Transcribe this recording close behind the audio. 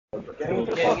Getting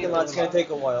into the parking lot's going to take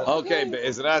a while. Okay,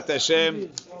 Be'ezrat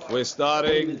Hashem, we're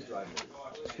starting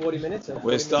 40 minutes.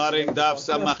 We're starting Daf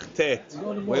Samachtet.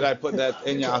 Where did I put that?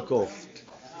 En Yaakov.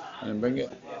 And bring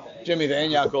it. Jimmy, the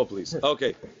En Yaakov, please.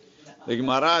 Okay. The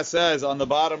Gemara says on the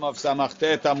bottom of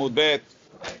Samachtet Amud Bet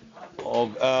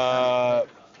of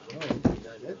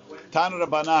Tan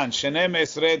Rabbanan, Shenem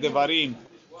Esrei Devarim,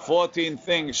 14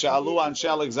 things Sha'alu Anshe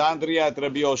Alexandria at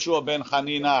Rabbi Yoshua ben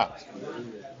Chanina.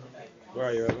 Where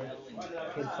are you,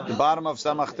 Rabbi? The bottom of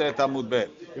Samachtet Amud Bet.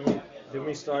 Did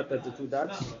we start at the two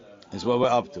dots? Is what we're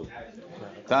up to.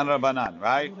 Tan Rabbanan,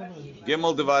 right?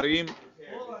 Gimel Devarim.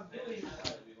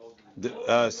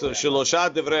 Shelosha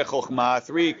Devrei Chochma,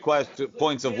 3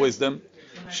 points of wisdom.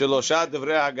 Shelosha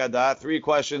Devrei Haggadah, 3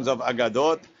 questions of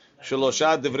Agadot.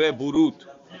 Shelosha Devrei Burut,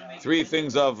 3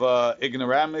 things of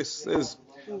ignoramuses.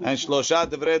 And Shelosha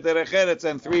Devrei Derech Eretz,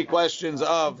 and 3 questions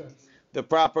of the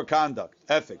proper conduct,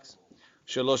 ethics.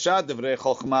 Shelosha Devrei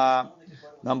Chochma,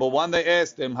 number 1, they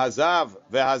asked him, Hazav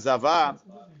veHazava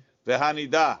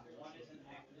veHanida.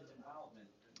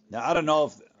 Now, I don't know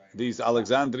if these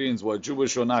Alexandrians were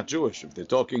Jewish or not Jewish. If they're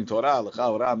talking Torah,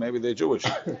 L'chaora, maybe they're Jewish.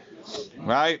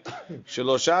 Right?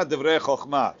 Shelosha Devrei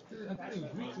Chochma.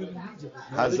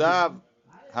 Hazav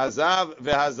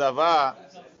veHazava.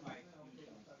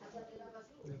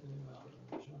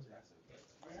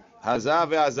 Hazav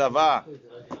veHazava.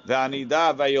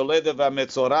 Ve'anida ve'yoleda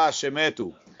ve'metzora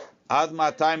shemetu. Ad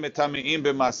matay metameim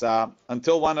b'masa.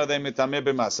 Until one of them metameh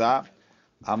b'masa.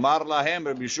 Amar lahem,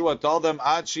 Rabbi Yeshua told them,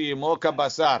 Ad she'yimoka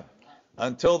basar.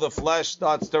 Until the flesh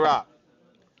starts to rot.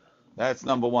 That's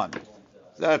number 1.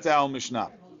 That's our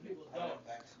Mishnah.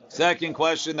 Second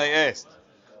question they asked.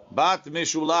 Bat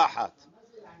mishulahat.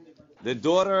 The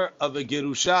daughter of a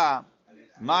Gerusha,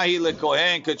 Mahi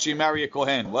lekohen, could she marry a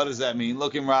Kohen? What does that mean?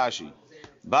 Look in Rashi.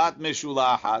 Bat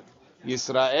mishulahat,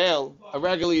 Yisrael, a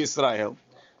regular Yisrael,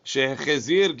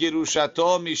 shechezir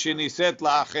Gerushato misheniset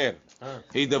la'acher.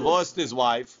 He divorced his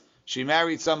wife, she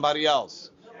married somebody else,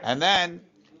 and then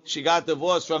she got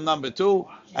divorced from number 2,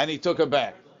 and he took her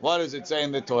back. What does it say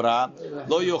in the Torah?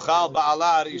 Lo yuchal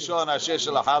ba'ala harishon asher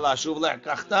shelachal ashuv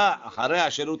le'kachta acharei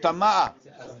asher hu tama'a.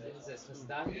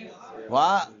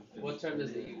 What? What term does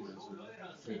it use?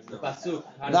 The pasuk.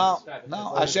 No,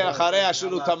 asher acharei asher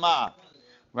hu tama'a.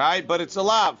 Right? But it's a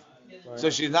lav. So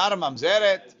she's not a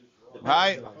mamzeret.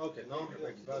 Right?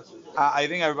 I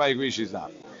think everybody agrees she's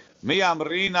not. Mi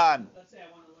amrinan.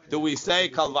 Do we say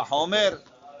kal vachomer?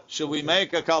 Should we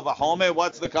make a kal vachomer?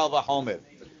 What's the kal vachomer?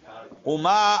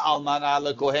 Uma almana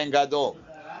lekohen gadol.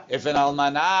 If an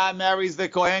almana marries the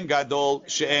kohen gadol,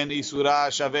 she'en isura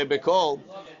shaveh bekol.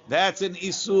 That's an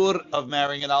isur of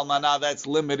marrying an almana that's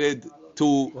limited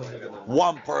to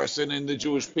one person in the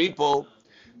Jewish people.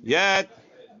 Yet,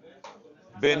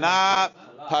 bena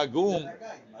pagum,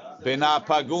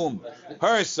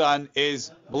 her son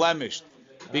is blemished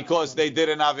because they did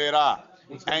an avirah.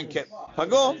 And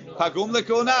pagum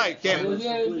lekunai.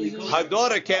 Her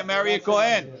daughter can't marry a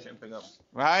kohen,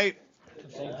 right?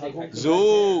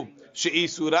 Zu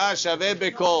she'isura shaveh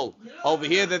bekol. Over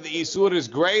here, that the isur is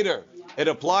greater. It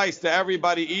applies to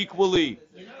everybody equally.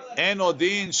 En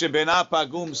odin shebena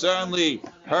pagum. Certainly,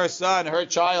 her son, her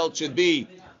child should be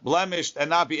blemished and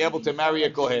not be able to marry a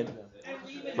kohen.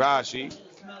 Rashi.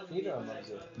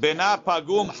 Bena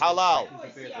pagum halal.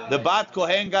 The bat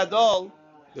kohen gadol.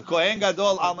 The Kohen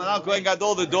Gadol, Almanah Kohen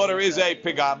Gadol, the daughter is a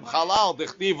pigam. Halal,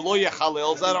 dichtiv lo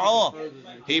yechalil zar'o.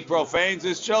 He profanes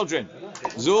his children.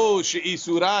 Zu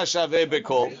she'isura shaveh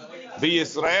bekol.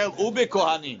 B'Yisrael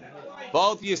u'bekohanim.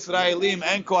 Both Yisraelim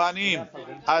and Kohanim.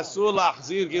 Asur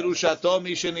lachzir gerushato.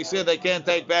 Mishen said they can't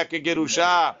take back a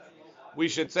gerusha. We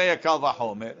should say a kal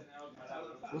vachomer.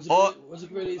 What's the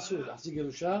great issue? Lachzir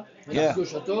gerusha,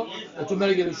 gerushato, or to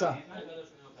marry gerusha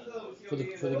for the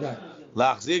guy.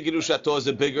 Lachzir gerushato is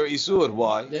a bigger isur.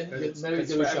 Why?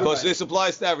 Because this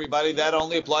applies to everybody. That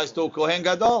only applies to a Kohen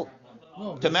Gadol.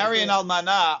 No, to marry an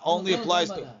almanah only applies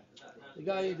to... The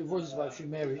guy divorced his wife, she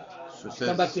married.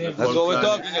 Come back to him. That's what we're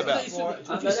talking about. There's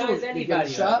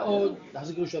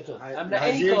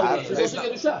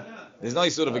no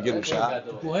isur of a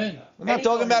gerusha. We're not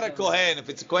talking about a Kohen. If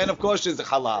it's a Kohen, of course, it's a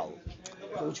halal.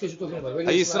 Which case you're talking about? A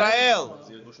Yisrael.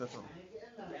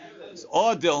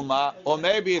 Or Dilma, or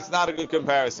maybe it's not a good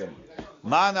comparison.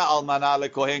 Mana almana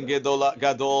lekohen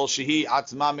gadol shehi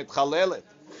atzma mitchalelet.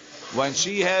 When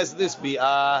she has this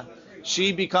bi'ah,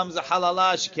 she becomes a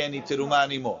halala. She can't eat teruma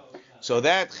anymore. So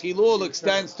that chilul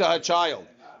extends to her child.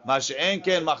 Masha'en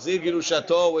ken machzir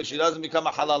gerushato, where she doesn't become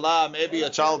a halala. Maybe a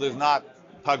child is not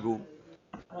pagum.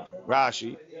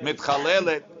 Rashi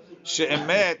mitchalelet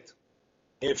she'emet.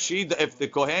 If the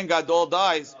kohen gadol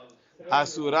dies,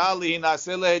 Asura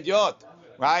lihinase lehedyot.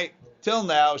 Right? Till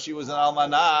now, she was an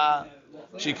almanah.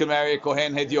 She could marry a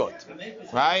kohen hedyot.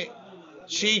 Right?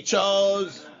 She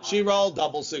rolled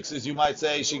double sixes, you might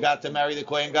say. She got to marry the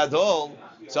kohen gadol.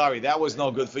 Sorry, that was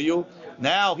no good for you.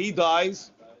 Now he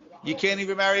dies. You can't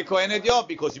even marry a kohen hedyot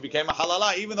because you became a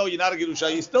halala. Even though you're not a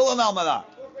gerusha, you're still an almanah.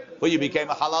 But you became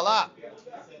a halala.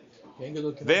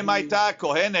 V'maita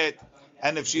kohenet.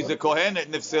 And if she's a kohenet,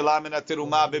 nifsela min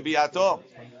teruma bebiato.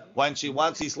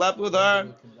 Once he slept with her,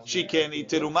 she can't eat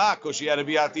teruma because she had a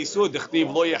biat isud.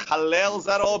 Dichtiv lo yechalel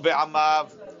zaro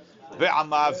be'amav.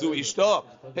 Ve'amav zu ishto.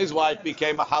 His wife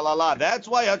became a halala. That's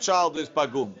why her child is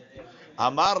pagum.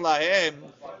 Amar lahem.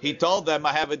 He told them,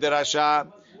 I have a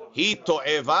derasha. He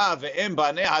to'eva ve'em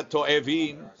baneha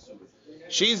to'evim.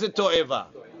 She's a to'eva.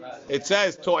 It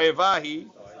says to'eva he.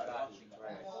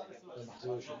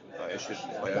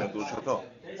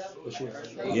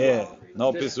 Yeah,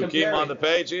 no pisukim on the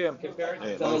page here.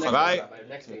 Right?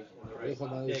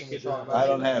 I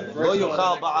don't have it. לא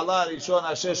יוכל בעלה ראשון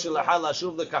אשר שלחה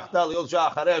לשוב לקחתה להיות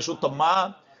שאחריה שהוא טמאה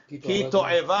כי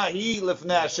תועבה היא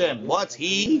לפני השם. What's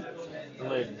he?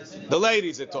 The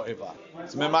ladies are תועבה.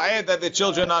 It's ממעט that the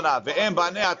children are not. ואין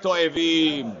בניה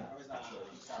תועבים.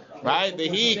 Right? The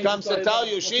he comes to tell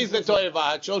you she's the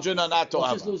toeva. Her children are not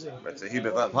toeva.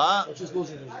 Huh? She's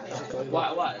losing.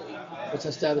 Why? What's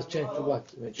her status change to what?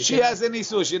 She has an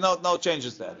issue. She no change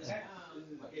of status.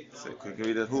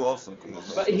 Who also?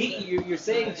 But you're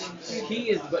saying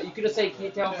he is. But you could have said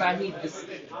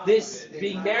this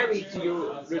being married to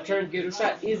your returned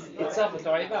gerusha is itself a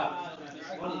toeva.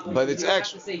 But it's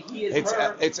extra.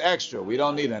 It's extra. We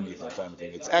don't need anything.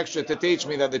 It's extra to teach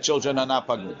me that the children are not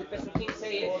pagum.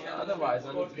 Otherwise,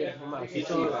 no,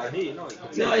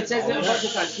 it says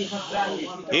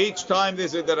each time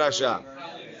there's a derasha.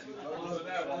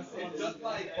 Just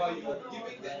like by you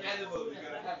giving the animal, you're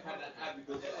gonna have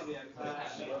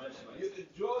you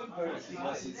enjoy mercy.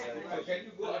 Can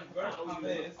you go and burn on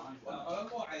this?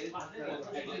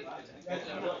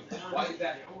 Why is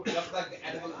that? Just like the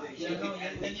animal.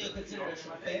 Then you consider it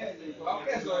fair.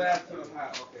 Okay, so that's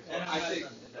okay. I think.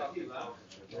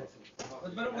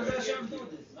 But what does Hashem do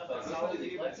this?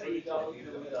 Let's say you go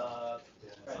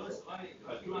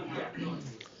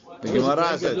The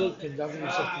Gemara said,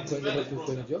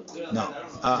 no,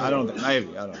 I don't think.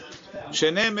 Maybe, I don't know.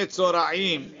 Shene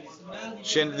Metzoraim,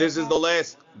 this is the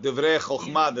last Divrei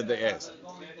Chochmah that they asked.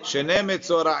 Shene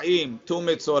Metzoraim, two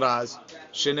Metzoraz,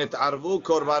 Shenet'arvu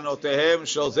Korbanotehem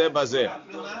Shel Zeh Bazeh.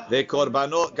 The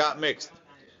Korbanot got mixed.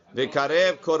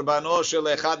 V'karev Korbano Shel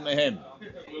Echad Mehem.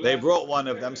 They brought one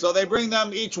of them. So they bring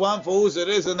them each one for whose it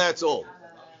is, and that's all.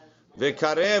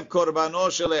 V'karev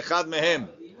Korbano Shel Echad Mehem.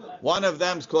 One of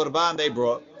them's korban they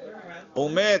brought.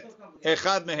 Umet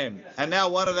echad mehem. And now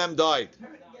one of them died.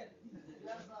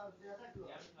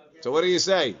 So what do you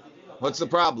say? What's the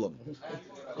problem?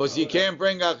 Because you can't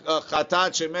bring a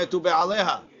chatat shemetu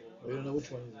be'aleha.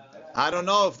 I don't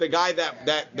know if the guy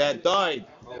that died,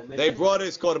 they brought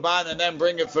his korban and then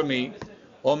bring it for me.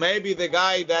 Or maybe the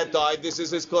guy that died, this is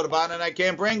his korban and I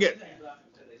can't bring it.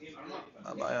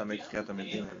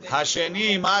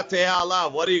 Hasheni mate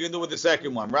alav. What are you going to do with the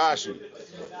second one? Rashi.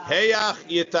 Heyach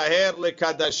yitaher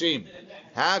lekadashim.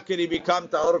 How could he become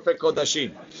ta'or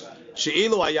kodashim?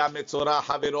 She'ilu haya metzora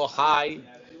haviro hai.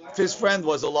 If his friend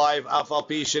was alive, afal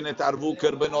pi shenet arvu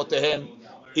korbanotehen,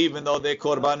 even though their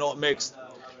korbanot mixed.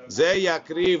 Ze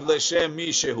yakriv l'shem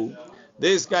mishehu.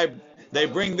 This guy, they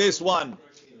bring this one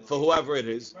for whoever it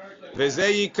is.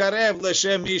 V'zeh yikarev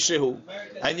l'shem mishehu.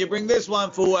 And you bring this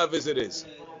one for whoever's it is.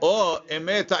 Or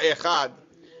emeta echad,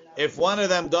 if one of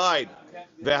them died,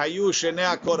 v'hayu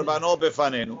shenei korbanot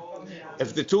befanenu.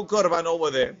 If the two korbanot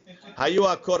were there, hayu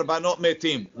korbanot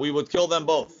metim, we would kill them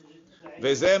both.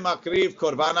 V'zeh makriv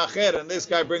korban acher, and this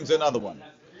guy brings another one.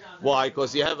 Why?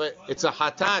 Because you have it's a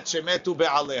hatat shemetu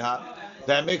be'aleha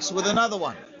that mixed with another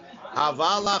one.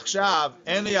 Aval achshav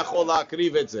en yachol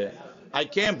lakriv et zeh. I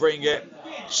can't bring it.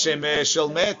 Shemeh shel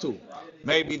metu.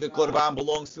 Maybe the korban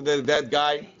belongs to the dead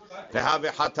guy. V'have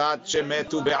hatat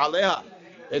shemetu be'aleha.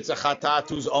 It's a hatat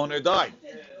whose owner died.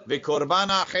 V'korban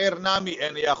acher nami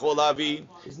en yachol lavi.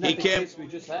 He can't. we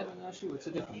just had? What's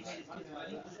the difference?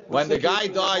 When the guy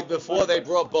died before they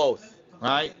brought both,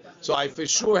 right? So I for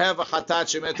sure have a hatat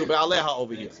shemetu be'aleha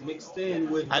over here.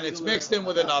 And it's mixed in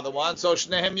with another one, so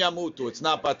shnehem yamutu. It's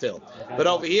not batil. But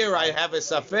over here I have a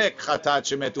safek hatat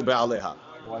shemetu be'aleha.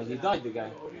 Why he died, the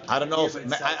guy? I don't know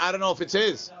if it's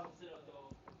his.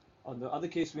 On the other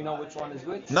case, we know which one is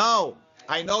which. No,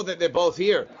 I know that they're both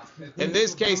here. In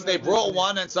this case, they brought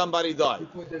one and somebody died.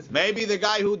 Maybe the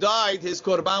guy who died, his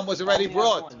korban was already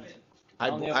brought. I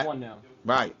only have one now.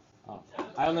 Right. Oh.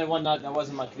 I only one that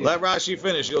wasn't my kriya. Let Rashi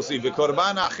finish. You'll see.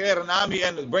 V'korban acher nami,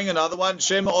 and bring another one.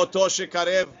 Shem oto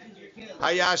shekarev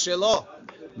haya shelo.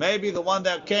 Maybe the one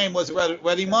that came was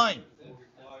ready mine.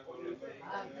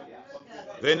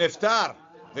 V'niftar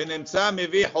v'nimtza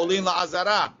mevi holin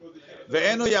la'azara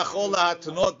ve'enu yachol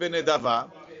lahatnot b'nedava.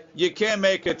 You can't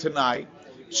make it tonight.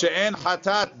 She'en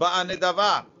hatat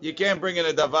ba'anedava. You can't bring a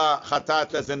nedava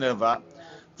hatat as a nedava.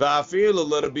 Va'afilu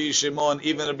l'Rabbi Shimon,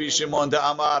 even Rabbi Shimon de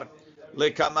Amar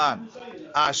lekaman.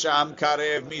 Asham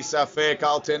karev misafek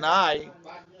al tenai.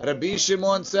 Rabbi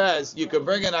Shimon says you can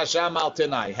bring an asham al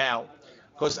tenai. How?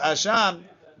 Because asham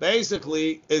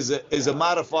basically is a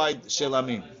modified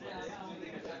shelamim.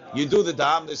 You do the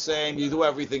dam the same, you do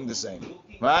everything the same,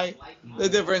 right? The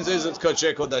difference is it's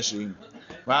kodesh kodashim,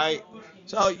 right?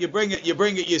 So you bring it,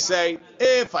 you say,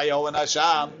 if I owe an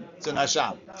asham, it's an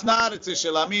asham. If not, it's a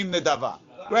shelamim nedava.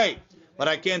 Great. But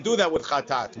I can't do that with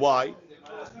chatat. Why?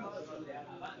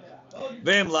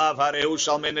 Vim lav harehu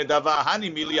shalmei nedava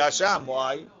hani mili asham.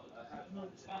 Why?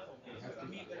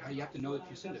 You have to know that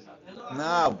you said it.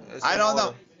 No, I don't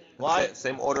know. Why?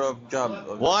 Same order of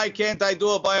job. Why can't I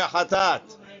do it by a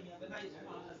chatat?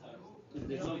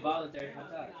 There's no voluntary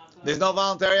hatat. There's no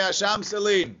voluntary asham,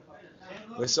 Salim.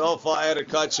 We're so far out of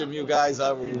kachim, you guys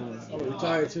are.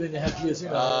 Retired 2.5 years.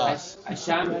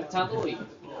 Asham talui.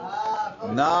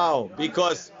 No,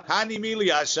 because hani mili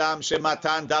asham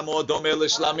shematan damo domeh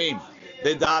l'shlamim.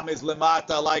 The dam is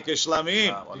lemata like a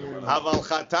shlamim. Aval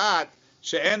chatat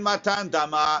she'en matan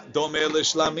dama domeh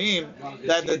l'shlamim.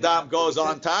 That the dam goes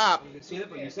on top. You see it,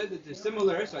 but you said that they're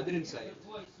similar, so I didn't say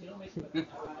it.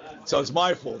 So it's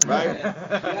my fault, right?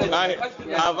 Right?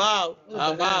 Aval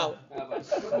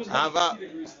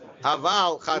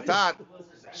chatat.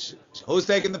 Who's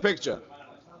taking the picture?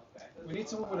 We need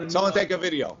someone. Someone take a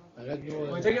video.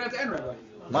 We're taking it at the end, Rabbi.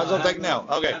 Might as well take now.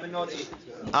 Okay.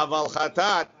 Aval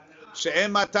chatat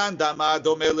she'en matan dama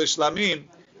domeh l'shlamim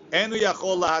enu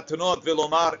yachol lahatnot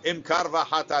v'lomar im karva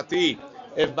hatati.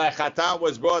 If my chatat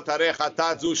was brought harei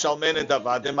chatat zu shalmei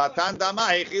nedava de matan dama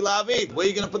hechi la'avid. Where are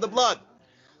you going to put the blood?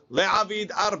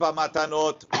 Le'avid arba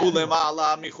matanot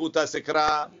ulema'ala michuta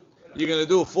sikra. You're going to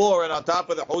do 4 and on top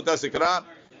of the chuta sikra.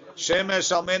 Shemesh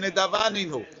shalmei nedava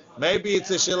ninu. Maybe it's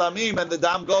a shilamim and the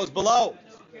dam goes below.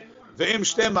 Ve'im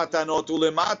shte matanot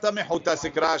ulemata michuta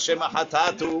sikra shema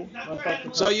hatatu.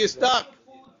 So you're stuck.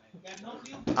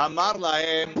 Amar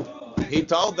lahem. He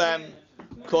told them,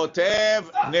 Kotev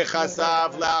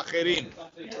nechasav la'achirim.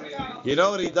 You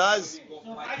know what he does?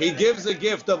 He gives a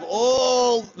gift of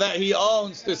all that he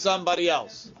owns to somebody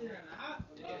else.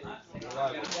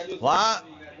 What?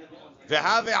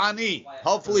 Ve'have ani.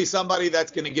 Hopefully somebody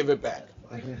that's going to give it back.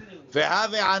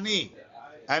 Ve'have ani.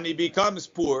 And he becomes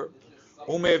poor.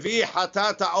 Umevi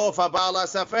hatata of abala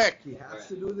safek. He has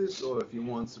to do this, or if he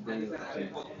wants to bring it.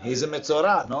 He's a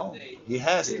metzorah, no? He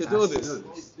has to do this.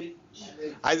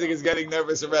 Isaac is getting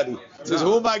nervous already. He says,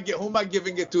 who am I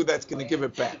giving it to that's going to give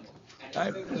it back?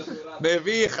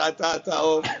 Mevi hatata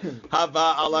of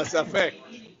haba ala safek.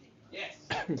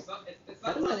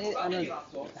 How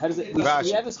does it? We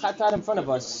have his chatat in front of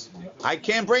us. I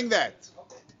can't bring that.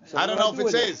 So I don't know if it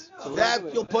says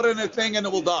that you'll put in a thing and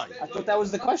it will die. I thought that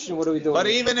was the question. What are we doing? But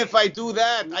even if I do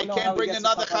that, I can't bring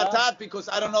another chatat because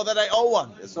I don't know that I owe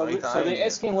one. So they're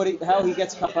asking how he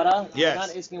gets kapara. Yes. They're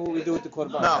not asking what we do with the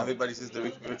korban. No. Everybody says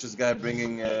the richest guy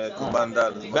bringing Kurban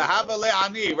Dal. V'hava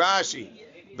le'ani, Rashi.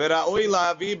 V'ra'ui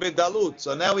la'avi bedalut.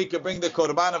 So now we can bring the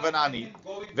korban of an ani.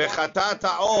 V'chatat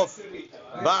ha'of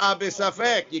ba'a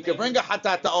b'safek. You can bring a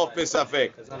chatat ha'of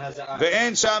b'safek.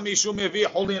 Ve'en sham mishum yevi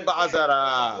hulin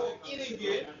ba'azara.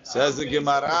 Says the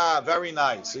Gemara, very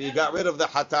nice. So you got rid of the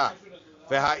chatat.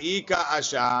 V'ha'ika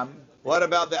asham. What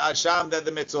about the asham that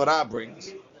the metzorah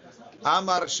brings?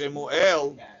 Amar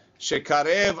Shemuel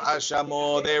shekarev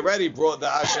ashamo. They already brought the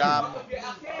asham.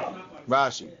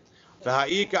 Rashi.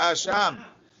 V'ha'ika asham.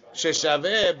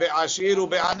 Sheshaveh be'ashir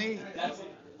u'be'ani.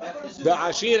 The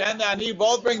ashir and the ani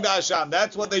both bring the asham.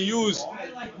 That's what they use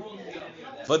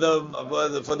for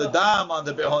the dam on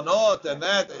the behonot and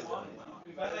that.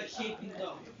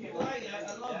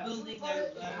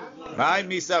 Right,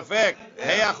 misafek.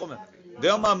 Hey achum.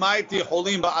 Dilma maiti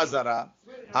cholim ba'azara.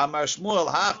 Amar Shmuel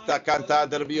hachta kanta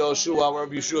derbi Yoshua. Where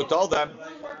Yoshua told them,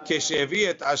 keshevi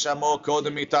et ashamo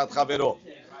kodem mitat chavero.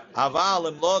 Aval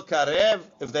im lo karev,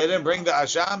 if they didn't bring the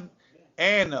asham,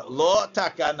 en lo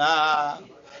takana.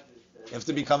 You have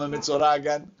to become a mitzorah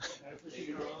again.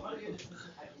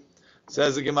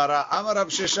 Says the Gemara, Amar Rav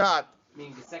Sheshat.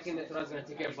 Meaning the second the Torah is going to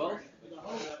take care of both?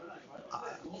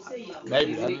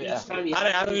 Maybe.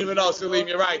 I don't even know, Salim,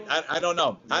 you're right. I don't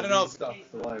know. I don't know.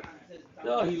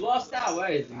 No, he lost out.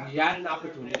 Right? He had an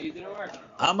opportunity. It didn't work.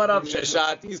 Amar Rav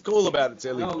Sheshet, he's cool about it,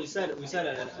 silly. No, we said it. What's he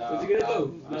gonna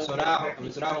do? Mitzorah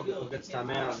who gets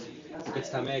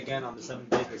tameh again on the 7th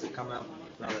day. Does it come out?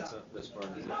 No, that's part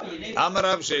of it. Amar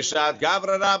Rav Sheshet,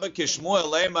 Gavra Rabba Kishmuel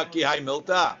Lema Ki Hai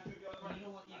Milta.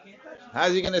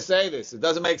 How's he going to say this? It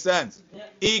doesn't make sense.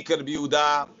 Ikar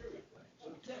Biuda,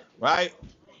 right?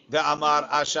 The Amar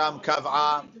Asham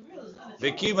Kav'a,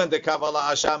 the Kivan de Kavala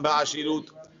Asham Ba'ashirut,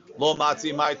 Lo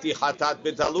Matzi Maiti Hatat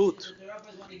Bitalut.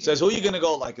 Says, who are you going to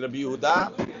go like? Rabbi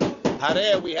Yehuda?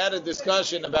 Hare, we had a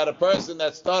discussion about a person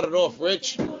that started off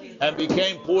rich and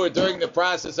became poor during the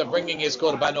process of bringing his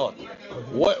korbanot.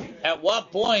 At what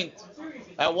point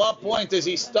is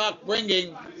he stuck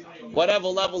bringing whatever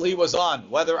level he was on,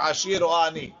 whether Ashir or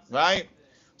Ani, right?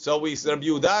 So Rabbi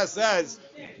Yehuda says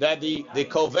that the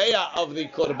koveya of the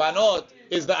korbanot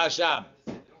is the asham.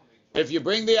 If you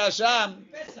bring the asham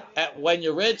when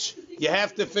you're rich, you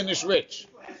have to finish rich.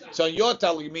 So you're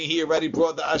telling me he already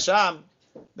brought the asham,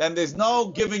 then there's no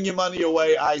giving your money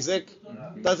away, Isaac.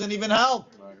 Doesn't even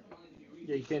help.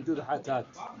 Yeah, you can't do the hatat.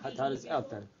 Hatat is out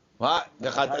then. What? The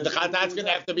chatat's going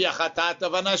to have to be a chatat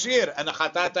of an ashir, and a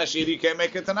chatat ashir you can't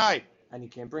make it tonight. And you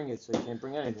can't bring it, so you can't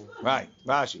bring anything. Right,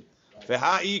 Rashi.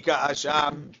 V'ha'ika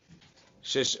asham,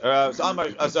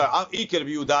 Ikir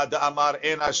Yehuda da amar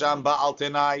en asham ba'al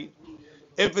tenai.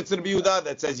 If it's Rabbi Yehuda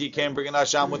that says you can't bring an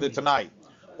asham with it tonight,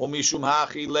 umishum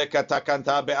hachi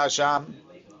lekatakanta be'asham,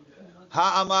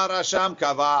 ha'amar asham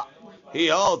kava. He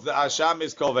holds the asham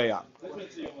is koveya.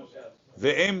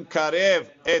 Ve'im karev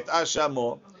et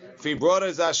ashamo. If he brought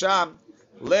his asham,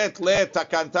 let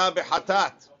takanta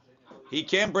be'hatat. He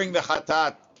can't bring the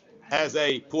hatat as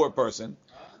a poor person.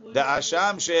 The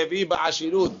asham she'evi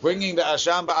ba'ashirut, bringing the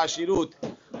asham ba'ashirut,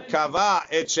 kava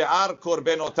et she'ar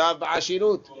korbenotav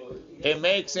ba'ashirut. It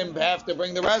makes him have to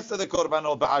bring the rest of the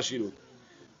korbanot ba'ashirut.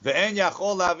 Ve'en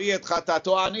yachol lavi et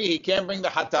chatato ani, he can't bring the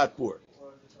hatat poor.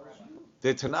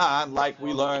 The Tanan, like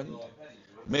we learned,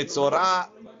 mitzorah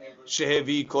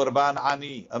shehevi korban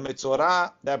ani, a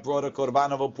mitzorah that brought a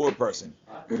korban of a poor person.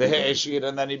 Ve'eshir,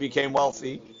 and then he became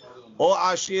wealthy. Or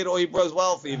ashir, or he was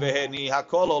wealthy. Veheni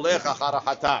hakol olech achar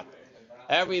hatat.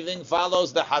 Everything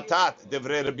follows the hatat.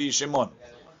 Divrei Rabbi Shimon.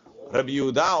 Rabbi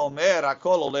Yehuda omer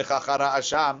hakol olech achar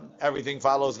asham. Everything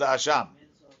follows the asham.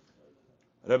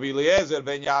 Rabbi Eliezer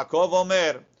ben Yaakov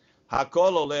omer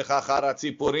hakol olech achar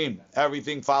tzipurim.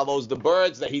 Everything follows the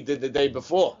birds that he did the day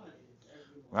before.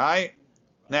 Right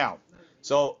now,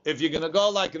 so if you're gonna go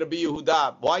like Rabbi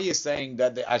Yehuda, why are you saying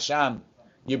that the asham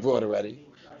you brought already?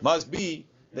 Must be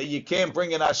that you can't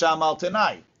bring an asham al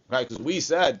tonight, right? Because we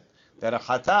said that a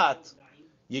hatat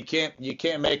you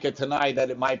can't make it tonight that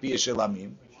it might be a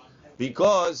shilamim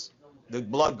because the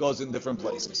blood goes in different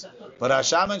places. But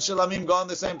asham and shilamim go in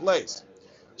the same place.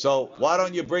 So why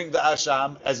don't you bring the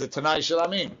asham as a tonight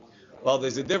shilamim? Well,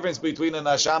 there's a difference between an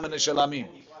asham and a shilamim.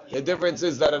 The difference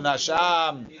is that an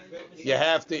asham you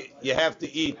have to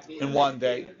eat in one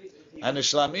day, and a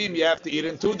shlamim you have to eat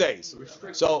in 2 days.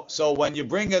 So when you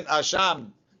bring an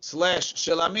asham /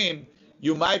 shilamim,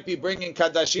 you might be bringing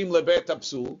kadashim lebet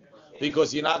apsul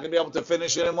because you're not going to be able to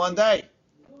finish it in 1 day,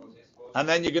 and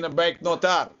then you're going to break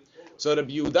notar. So the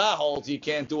Yehuda holds you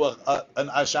can't do an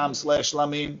asham /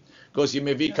 shlamim because you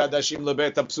may be kadashim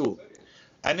lebet apsul.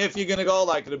 And if you're going to go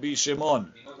like Rabbi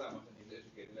Shimon,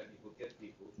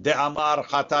 the amar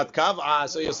hatat kav'a,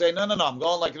 so you say no, I'm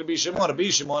going like Rabbi Shimon. Rabbi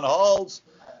Shimon holds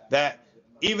that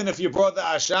even if you brought the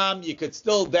asham, you could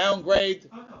still downgrade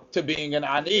to being an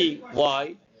ani.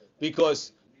 Why?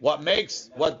 Because what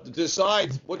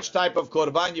decides which type of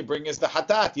korban you bring is the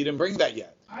hatat. You didn't bring that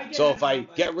yet. So if I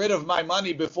get rid of my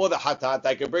money before the hatat,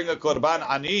 I can bring a korban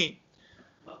ani,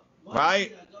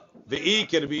 right? The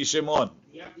ikir Rabbi Shimon.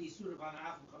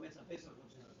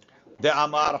 The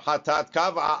amar hatat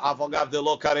kav'a avogav de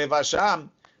lo karev asham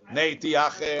neiti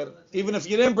acher. Even if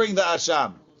you didn't bring the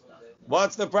asham,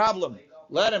 what's the problem?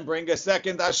 Let him bring a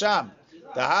second asham.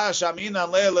 The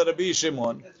hashaminan le'el Rabbi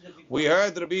Shimon. We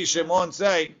heard Rabbi Shimon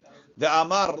say, the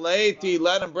amar leiti,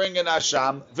 let him bring an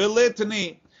asham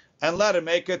vilitni, and let him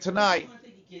make it tonight.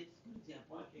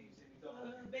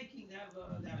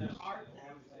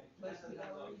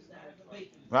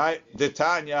 Right? The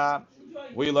Tanya,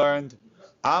 we learned.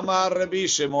 Amar Rabbi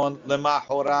Shimon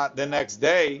lemachora, the next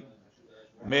day,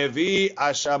 mevi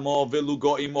ashamo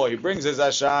velugo imo. He brings his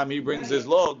asham, he brings his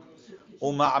log.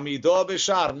 Uma'amido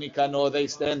b'shar Nikanor, they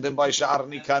stand him by shar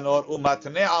Nikanor.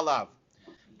 Umatne alav,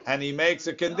 and he makes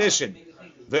a condition.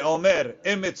 Ve'omer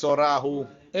imitzorahu,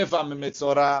 if I'm a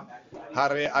mitzorah,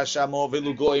 hare ashamo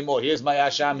velugo imo. Here's my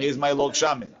asham, here's my log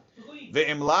shamin.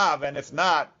 Ve'imlav, and if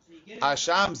not,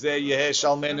 Asham ze yeh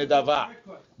shalmei nedava.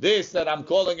 This that I'm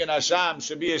calling an Asham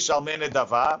should be a shalmei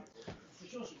nedava.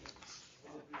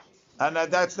 And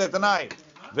that's the tonight.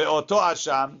 Ve'oto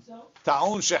Asham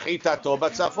ta'un shechitato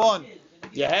b'tzafon.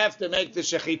 You have to make the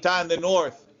shechita in the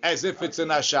north as if it's an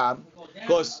Asham,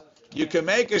 because you can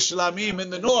make a shlamim in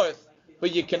the north,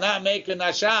 but you cannot make an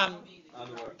Asham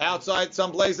outside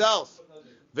someplace else.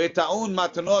 Ve'ta'un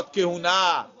matanot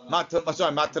kehuna,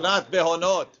 matanat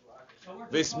behonot,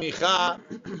 ve'smicha,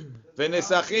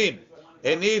 ve'nesachim.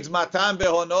 It needs matan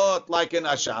behonot like an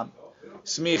Asham,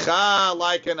 smicha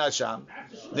like an Asham,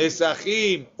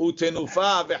 nesachim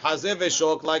utenufa ve'chazeh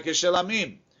ve'shok like a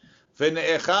shlamim,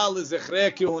 ve'ne'echal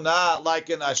lezechrei kehuna like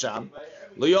an Asham,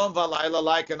 liyom v'layla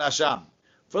like an Asham.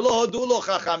 V'lo hodu lo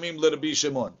chachamim l'Rabbi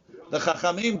Shimon. The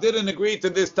chachamim didn't agree to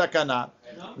this takana.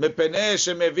 Mepeneh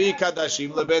shemevi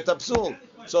kadashim lebet apsul.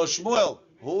 So Shmuel,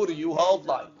 who do you hold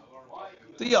like?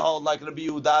 Do you hold like Rabbi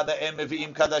Yehuda that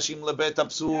meviim kadashim lebet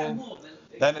apsul?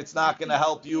 Then it's not going to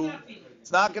help you.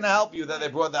 It's not going to help you that they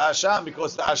brought the Asham,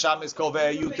 because the Asham is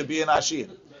kovei you to be an Ashir.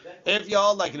 If you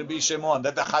hold like Rabbi Shimon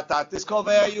that the Hatat is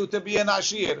kovei you to be an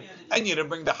Ashir, and you didn't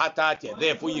bring the Hatat yet,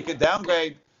 therefore you can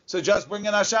downgrade. So just bring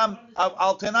an Asham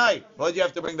al tonight. What do you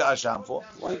have to bring the Asham for?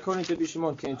 Why, according to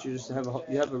Bishimon, can't you just have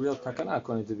you have a real takana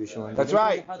according to Bishimon? That's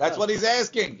right. That's what he's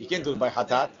asking. You can't do it by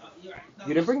Hatat.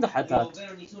 You didn't bring the Hatat.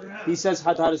 He says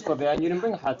Hatat is kovei, and you didn't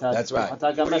bring Hatat. That's right.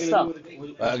 Hatat got messed up.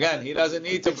 Again, he doesn't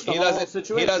need to.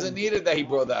 He doesn't need it that he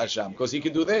brought the Asham, because he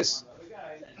could do this.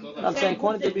 I'm saying,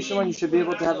 according to Bishimon, you should be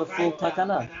able to have a full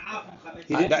takana.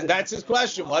 That's his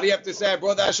question. Why do you have to say I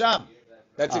brought the Asham?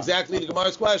 That's exactly the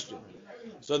Gemara's question.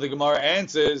 So the Gemara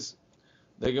answers,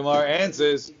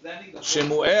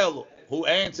 Shemuel, who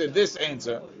answered this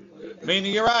answer,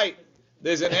 meaning you're right.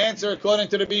 There's an answer according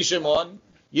to the Bishimon.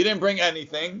 You didn't bring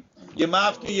anything. You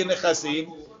mafki, you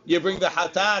nechasim. You bring the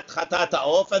hatat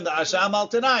off, and the asham al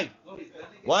tonight.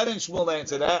 Why didn't Shmuel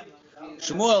answer that?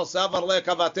 Shmuel savar le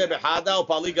kavate behada or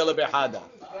paliga le behada.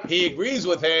 He agrees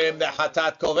with him that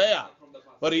hatat kovea,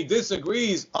 but he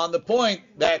disagrees on the point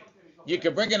that you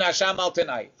can bring an asham al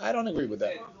tonight. I don't agree with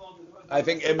that. I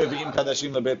think emeviim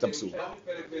kadashim lebet tapsul.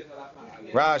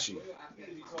 Rashi.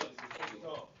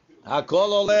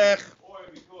 Hakol olech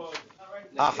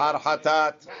achar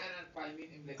hatat.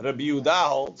 Rabbi Yehuda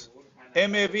holds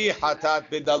emevi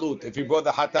hatat bedalut. If he brought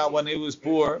the hatat when he was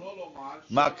poor,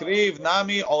 makriv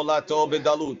nami olato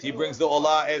bedalut. He brings the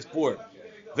olah as poor.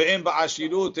 Ve'im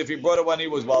ba'ashirut. If he brought it when he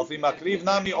was wealthy, makriv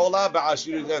nami olah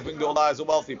ba'ashirut. They bring the olah as a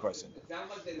wealthy person.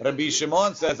 Rabbi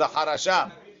Shimon says achar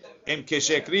hasham. In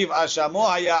keshekriv ashamo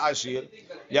haya ashir,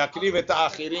 yakriv et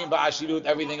ha'achirim ba'ashirut.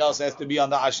 Everything else has to be on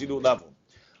the ashirut level.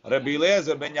 Rabbi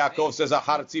Eliezer ben Yaakov says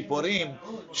achar tziporim,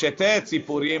 shete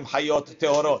tziporim hayot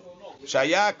teorot.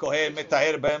 Shaya kohen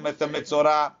metaher behem et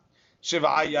metzora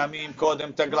shiv'a yamim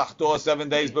kodem taglachto 7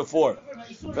 days before.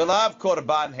 V'lav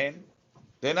korban hen.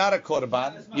 They're not a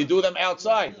korban. You do them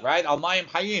outside, right? Al mayim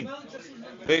hayim.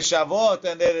 Be'shavot,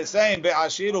 and they're the same.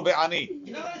 Be'ashir u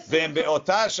be'ani. Ve'em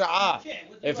be'ota sha'a.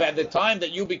 If at the time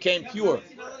that you became pure,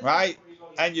 right,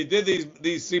 and you did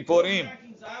these siporim,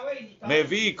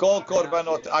 mevi kol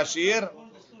korbanot ashir,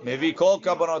 mevi kol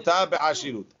korbanotah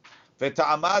be'ashirut.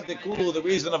 Ve'ta'amad dekulu, the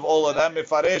reason of all of them,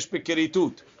 mefaresh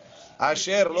bekiritut.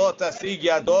 Asher lo tasig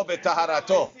yado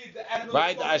betaharato.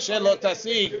 Right? Asher lo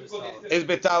tasig is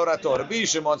betaharato. Rabbi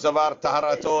Shimon savar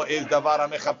taharato is davar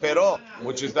mechapero,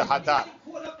 which is the hatat.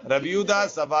 Rabbi Yehuda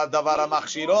savar davar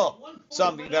machshiro,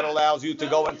 something that allows you to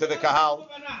go into the kahal.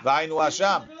 V'ainu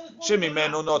hasham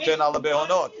shemimenu noten al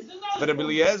behonot. Rabbi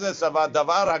Eliezer savar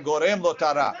davar hagorem lo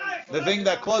tara, the thing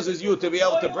that causes you to be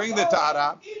able to bring the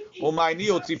tahara. Umayni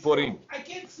utziporim.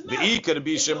 The Ikar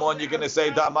Bi Shimon, you're going to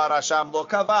say Damar Hasham lo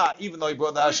kava, even though he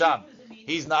brought the Hasham,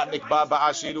 he's not nikba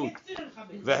ba'ashirut.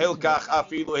 Vehilkach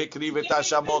afilu hikriv et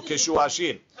Hashamo keshu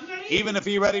ashir. Even if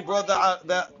he already brought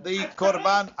the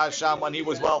korban Hasham when he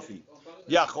was wealthy,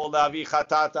 Yachol lavi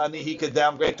chatat ani, he could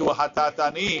downgrade to a chatat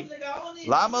ani.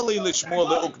 Lama li lishmul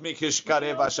leukmi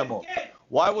kishkarev Hashamo.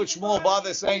 Why would Shmuel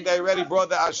bother saying they already brought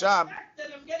the Hasham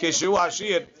keshu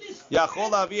ashir? Yachol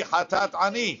lavi chatat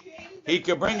ani. He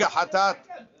could bring a hatat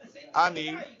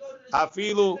ani,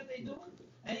 afilu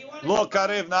lo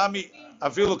karev nami,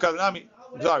 afilu karev nami.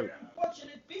 Sorry,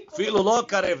 afilu lo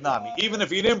karev nami. Even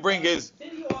if he didn't bring his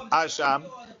asham,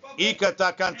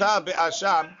 ikata kanta be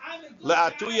asham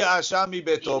leatuya ashami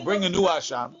beto. Bring a new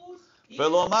asham.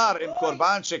 Velomar im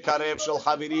korban shekarev shel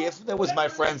chaviri. If there was my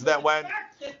friends that went,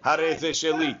 hareze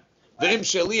sheli. The im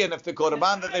sheli, and if the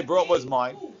korban that they brought was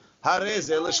mine, hareze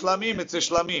l'shlamim, it's a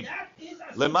shlamim.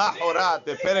 Lema horat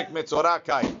beperek metzora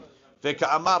kai.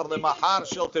 וכאמר למחר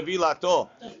של טבילתו,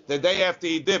 the day after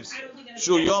he dips,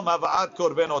 שהוא יום הבאת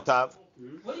קורבנותיו,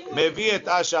 מביא את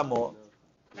אשמו,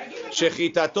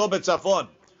 שחיטתו בצפון,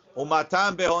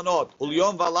 ומתן בהונות,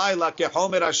 וליום ולילה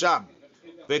כחומר אשם,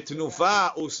 ותנופה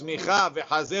ושמיכה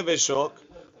וחזה ושוק,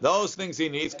 those things he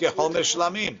needs כחומר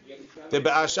שלמים.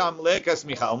 באשם לק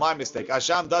סמיכה, or my mistake,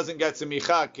 אשם doesn't get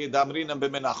סמיכה כדמרינם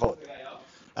במנחות.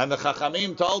 And the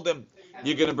Chachamim told him,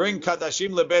 you're going to bring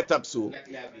kadashim lebet hapsul.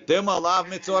 Dim alav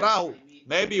mitzorahu.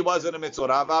 Maybe it wasn't a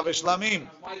mitzorah, vav shlamim.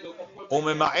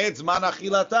 Umema'ed zman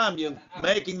achilatam. You're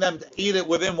making them eat it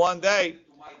within one day.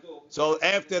 So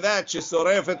after that,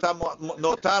 shesoref et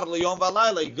notar liyom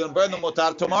valayla. You're going to burn the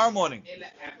motar tomorrow morning.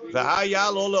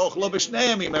 V'hayal lo leochlo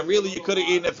b'shneimim. And really, you could have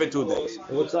eaten it for 2 days.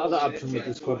 What's the other option with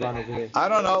this korban over here? I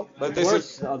don't know, but this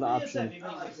What's is the other option?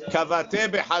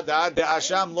 kavate b'hadad de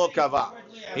asham lo kava.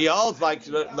 He holds like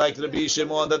Rabbi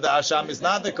Shimon that the asham is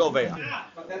not the koveya.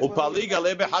 Upaliga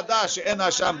le b'hadad she'en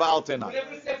asham ba'al tenai.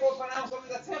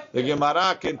 The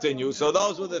Gemara continues. So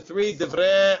those were the 3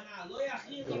 divrei.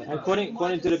 And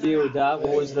according to the Yehuda,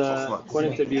 what was the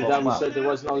according to the Yehuda, we said there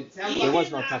was no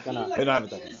takana. They don't have a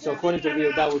takana. So according to the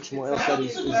Yehuda, which Shmuel said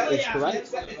is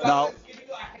correct? No,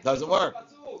 doesn't work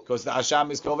because the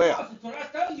asham is koveya.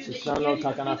 It's not no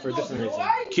takana for a different reason.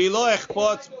 Ki lo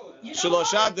echpot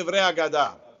shlosha divrei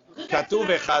agada. Katuv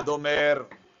echad omer.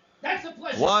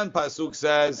 One pasuk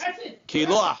says, Ki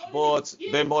lo achpot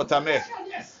b'motameh.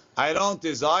 I don't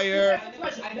desire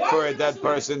for a dead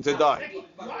person to die.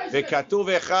 V'katuv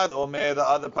echad omer, the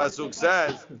other pasuk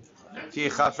says, Ki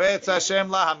chafetz Hashem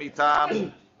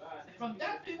lahamitam. From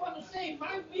that we want to say,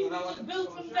 my being was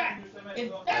built from that.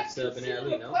 If that's the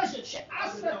pleasure,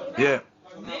 Yeah.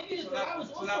 maybe the Torah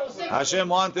was also saying. Hashem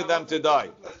wanted them to die.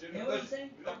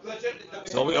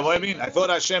 So what do you mean? I thought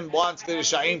Hashem wants the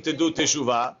Rishaim to do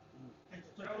teshuvah.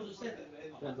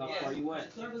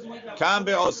 Kam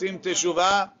be'osim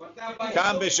teshuvah,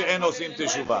 kam be'she'en osim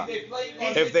teshuvah.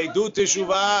 If they do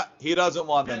teshuvah, he doesn't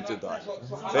want them to die.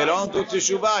 If they don't do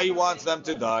teshuvah, he wants them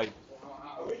to die.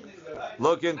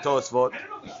 Look in Tosfot.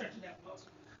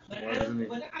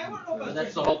 But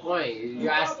that's the whole point. You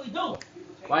asked,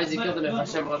 why does he kill them if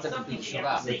Hashem wants them to do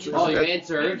teshuvah? Oh, you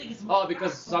answered,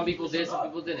 because some people did, some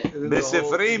people didn't.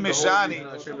 Besifri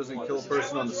Mishani. Hashem doesn't kill a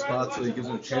person on the spot, so he gives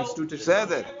him a chance to teshuvah.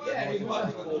 Said it.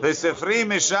 Besifri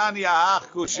Mishani ahach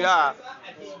kushya.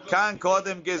 Kan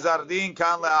kodem gezardin,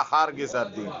 kan le'achar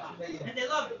gezardin.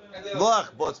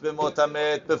 Loach bots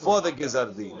b'motamet, before the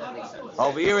gezardin.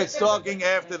 Over here it's talking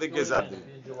after the gezardin.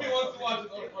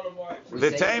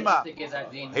 The Tema,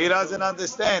 he doesn't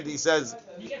understand. He says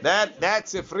that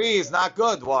sifri is not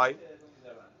good. Why?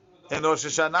 In Rosh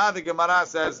Hashanah, the Gemara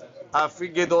says,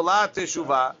 "Afi gedolat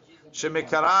teshuvah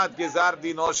shemekarat gezar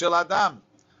dino shel adam."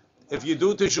 If you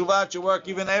do teshuvah, it should work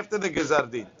even after the gezar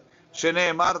din.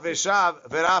 Sheneemar v'shav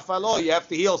v'rafalo. You have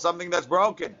to heal something that's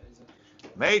broken.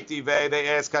 Meiti ve, they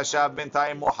ask Hashav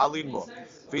b'ntayim mohalin bo.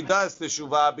 If he does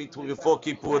teshuvah before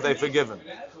Kippur, they forgive him.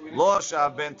 Lo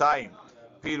shav b'ntayim.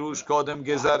 Pirush kodem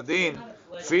gezardin.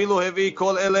 Filu hevi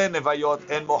kol ele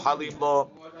nevayot en mohalim lo.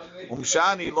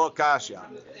 Umshani lo kasha.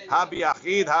 Habi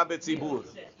yachid, habi tzibur.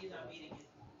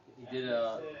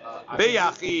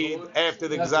 Biyachid, after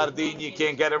the gezardin, you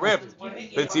can't get it ripped.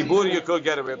 B'tzibur, you could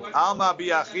get it ripped. Alma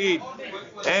biyachid,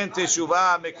 en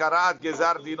teshuvah mekarat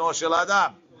gezardino shel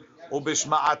adam.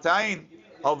 Ubishma'atayin,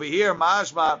 over here,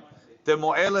 mashma,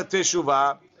 temo'ele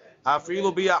teshuvah,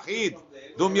 afilu biyachid.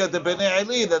 Dumya de Bnei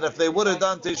Eli, that if they would have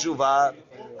done teshuvah,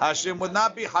 Hashem would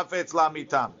not be hafetz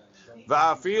lamitam.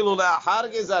 Va'afilu le'achar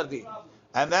gezardin.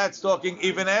 And that's talking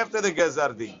even after the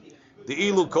gezardin. The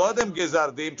ilu kodem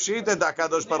gezardin, pshita da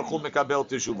kadosh baruch hu mekabel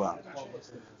teshuvah.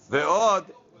 Ve'od,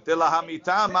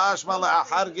 telahamitam mashma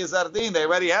le'achar gezardin. They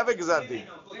already have a gezardin.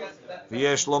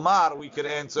 V'yesh lomar, we could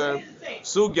answer,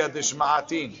 sugya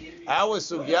deshma'atin. Our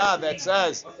sugya that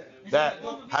says, that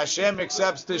Hashem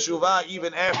accepts teshuvah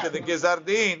even after the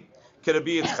gezardin, could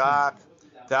be itzchak.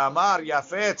 Ta'amar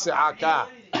yafet se'aka.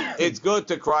 It's good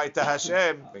to cry to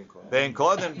Hashem. Ben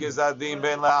kodem gezardin,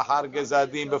 ben la'achar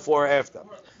gezardin, before or after.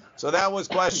 So that was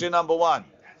question number 1.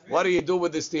 What do you do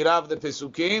with the stira of the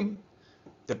pesukim?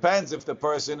 Depends if the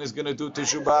person is going to do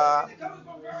teshuvah.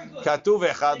 Katuv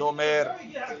echad omer,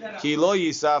 ki lo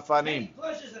yisa fanim.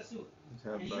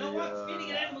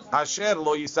 Asher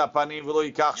lo yisa panim v'lo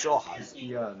yikach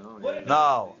shochad.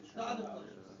 No.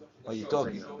 What are you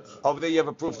talking? Over there you have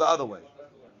a proof the other way.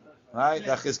 Right?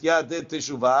 That Chizkiah did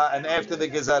teshuvah, and after the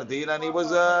gezardin, and he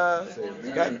was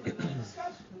okay.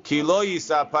 Ki lo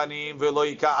yisa panim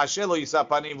v'lo yikach, asher lo yisa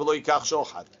panim v'lo yikach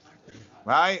shochad.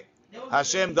 Right?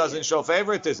 Hashem doesn't show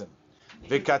favoritism.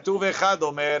 V'katuv echad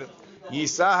omer,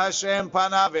 Yisa Hashem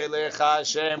panav elecha,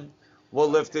 Hashem will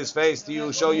lift his face to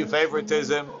you, show you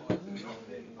favoritism.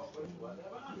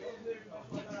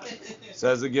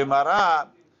 Says the Gemara,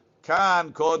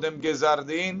 Kan kodem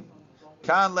gezardin,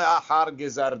 kan le'achar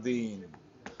gezardin.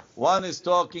 One is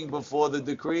talking before the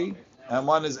decree, and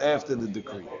one is after the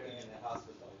decree.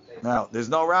 Now, there's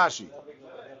no Rashi.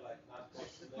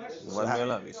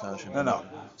 No.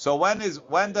 So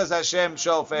when does Hashem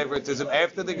show favoritism?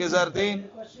 After the Gezardin?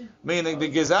 Meaning the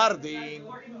Gezardin,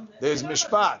 there's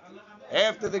Mishpat.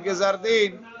 After the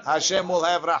Gezardin, Hashem will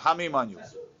have Rahamim on you.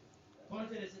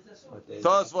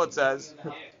 Tosfot says. I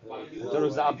thought it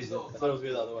was the opposite. I thought it was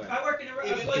the other way. I work in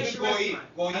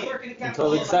a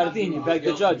Until the Gzardin, you beg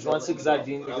the judge. Once the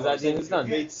Gzardin is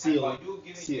done. It's sealed.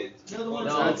 No,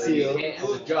 not sealed. As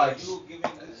a judge,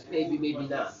 maybe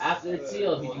not. After it's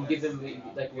sealed, you can give them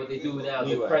like what they do now.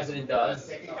 The president does.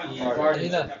 He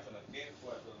pardons them.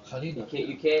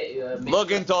 You can't.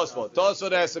 Look in Tosfot.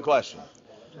 Tosfot asks a question.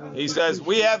 He says,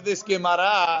 we have this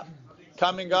Gemara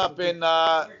coming up in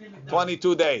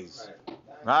 22 days.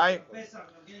 Right?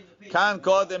 Kan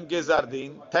kodem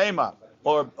gezardin, Tema,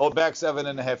 or back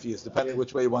 7.5 years, depending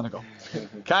which way you want to go.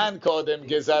 Kan kodem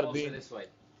gezardin,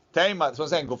 Tema. That's what I'm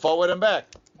saying. Go forward and back.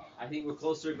 I think we're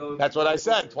closer going. That's what I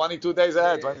said. 22 days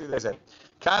ahead. 22 days ahead.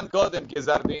 Kan kodem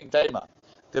gezardin, Tema.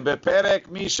 Tebeperet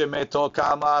mi shemeto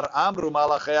kamar amru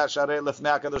malachei hasharei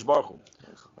lefnei HaKadosh Baruch Hu.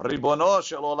 Ribono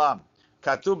shel olam.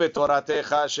 Katuv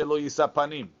betoratecha shelo yisa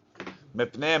panim.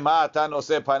 Mepnei ma ata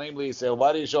noseh panim liYisrael.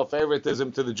 Why do you show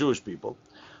favoritism to the Jewish people?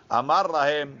 Amar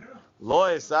lahem lo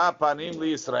esa panim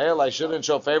liYisrael. I shouldn't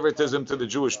show favoritism to the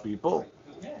Jewish people.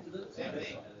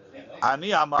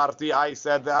 Ani amarti, I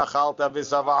said ve'achalta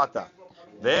v'savata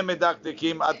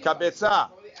ve'medakdekim ad kabetza.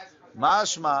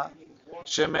 Mashma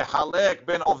shemechalek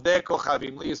ben ovdei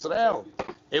kochavim liYisrael.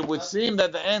 It would seem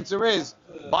that the answer is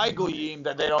by goyim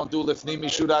that they don't do lifnim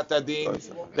mishurat adin.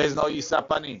 There's no yisa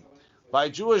panim. By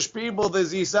Jewish people,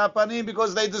 there's yisa panim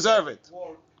because they deserve it,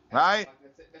 right?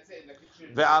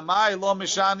 Ve'amai lo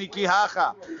mishani ki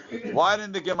hacha. Why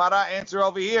didn't the Gemara answer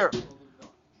over here?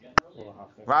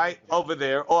 Right over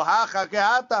there, or hacha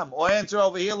kehatam, or answer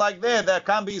over here like there. That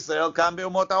can be Israel, can be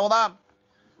umot haolam.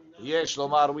 Yesh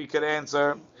lomar, we could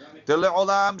answer. The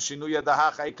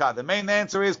main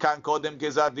answer is kan kodem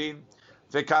gezardin,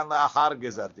 vekan le'achar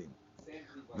gezardin.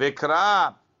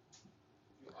 Vekra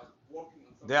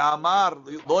de amar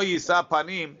lo yisa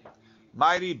panim,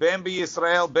 mighty ben be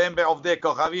Israel, ben be ovdei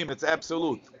kochavim. It's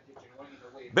absolute.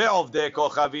 Be ovdei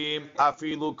kochavim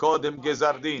afilu kodem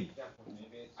gezardin.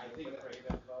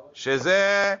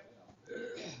 Sheze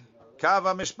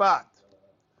kava mishpat.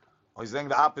 Or he's saying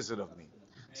the opposite of me.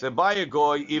 So by a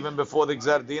goy, even before the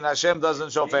Gzardin, Hashem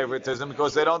doesn't show favoritism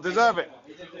because they don't deserve it.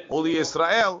 Uli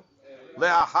Yisrael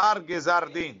le'achar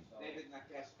Gzardin.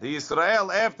 The Israel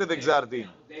after the Gzardin.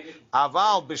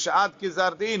 Aval b'shat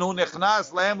Gzardin hu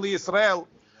nechnas lahem liYisrael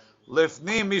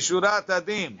lefnim mishurat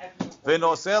adim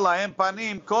v'noseh lahem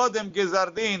panim kodem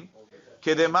Gzardin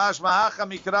kedemash mahacha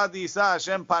mikra di'isa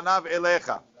Hashem panav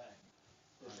elecha.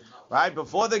 Right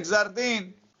before the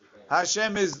Gzardin,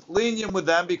 Hashem is lenient with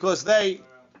them because they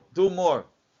do more.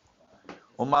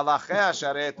 Umalachei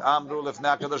hasharet amru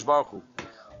lefnei HaKadosh Baruch Hu.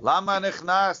 Lama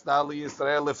nechnasna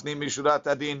liYisrael lefnim mishurat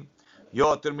adin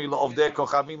yoter milovdei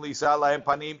kochavim liYisa lahem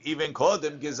panim even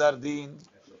kodem gezardin.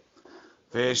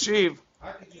 Ve'eshiv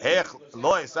ech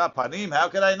lo esa panim. How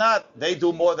can I not? They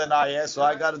do more than I ask, so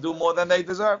I got to do more than they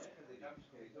deserve.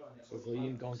 So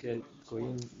Goyim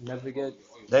never get.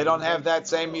 They don't have that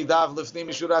same midah of lifnim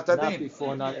mishurat adin. Not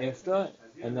before, not after,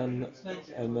 and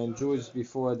then Jews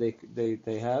before they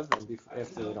have, and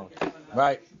after they don't.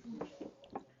 Right.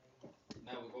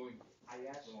 Now we're going.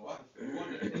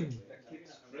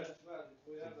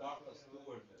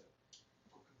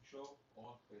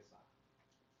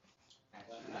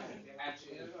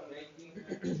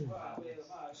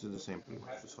 This is the same thing.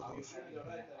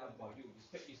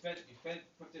 You spent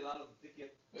 $50 on the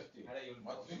ticket.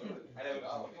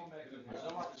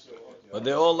 But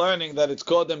they're all learning that it's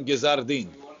kodem gezardin.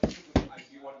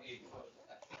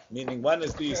 Meaning, when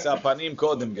is the sapanim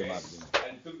kodem gezardin?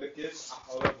 And took the kids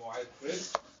out of my fridge.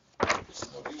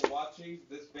 So we were watching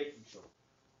this baking show.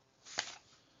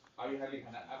 Are you having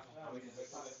an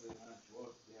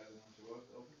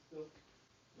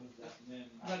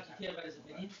Like to care about his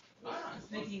opinion? I'm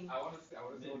thinking. I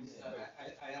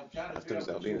am trying to After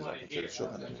Gzardin is like a show.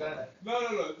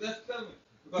 No. Just tell me.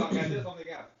 Because I can tell something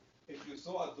else. If you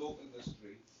saw a dog in the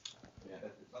street,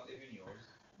 that is not even yours.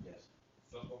 Yes.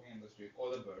 Just walking in the street,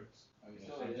 or the birds.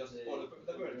 Just or the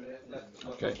birds.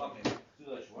 Okay.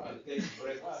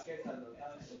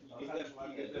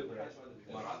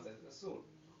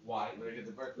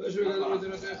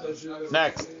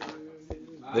 Next,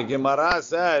 the Gemara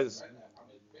says,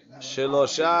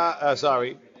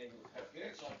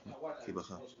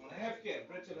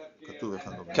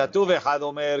 כתוב אחד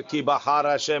אומר, כי בחר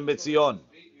השם בציון.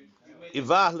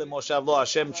 יבח למושב לו,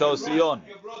 השם chose ציון.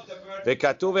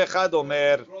 וכתוב אחד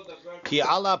אומר, כי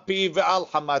על אפי ועל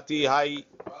חמתי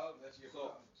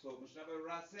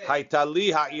הייתה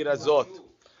לי העיר הזאת.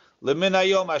 למן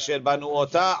היום אשר בנו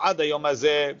אותה עד היום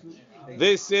הזה.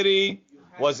 This city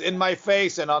was in my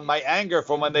face and on my anger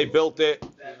from when they built it.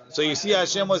 So you see,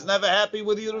 Hashem was never happy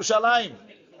with Yerushalayim.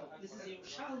 This is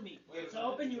Yerushalmi. It's an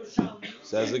open Yerushalmi.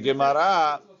 Says the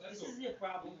Gemara. This is the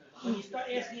problem. When you start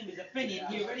asking him his opinion,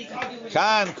 he already arguing with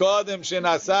Kan kodem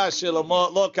shenasa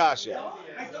Shlomo lo kasha.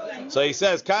 So he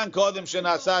says, Kan kodem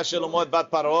shenasa Shlomo bat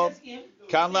Paro.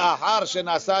 Kan la'achar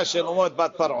shenasa Shlomo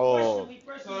bat Paro.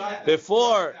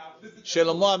 Before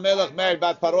Shlomo HaMelech married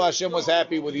bat Paro, Hashem was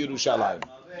happy with Yerushalayim.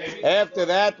 After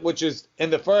that, which is in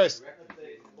the first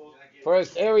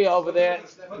area over there.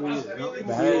 3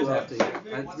 years after.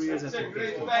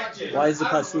 Why does the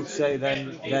pasuk say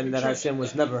then that Hashem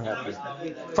was never happy?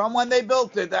 From when they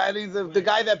built it, I mean the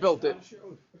guy that built it.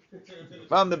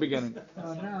 From the beginning.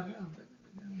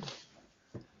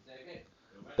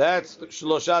 That's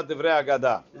Shlosha Divrei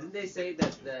Agada. Didn't they say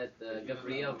that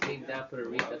Gabriel came down for the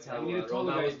reef? That's how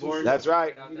Roma was born? That's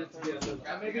right.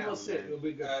 Maybe we'll see. It'll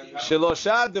be good.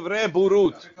 Shlosha Divrei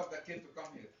Burut.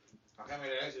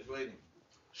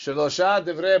 Shlosha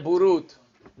Divrei Burut.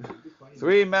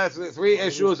 Three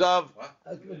issues of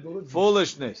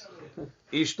foolishness.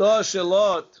 Ishto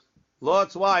Shelot,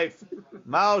 Lot's wife,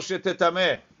 Mao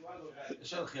Shetetameh.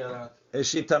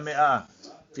 Eshitamea.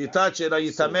 Fitat Shela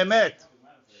Yitameh met.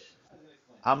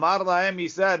 Amar lahem, he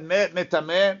said, met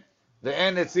metameh,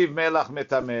 ve'en etziv melach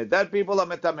metameh. Dead people are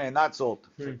metameh, not salt.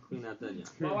 Well,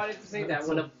 why did you say that?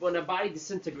 When a body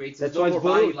disintegrates, there's That's no more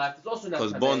body left. It's also not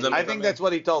tameh. I think that's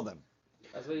what he told them.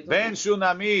 That's what he told Ben them.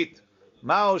 Shunamit,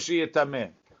 ma'o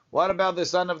sheyetameh. What about the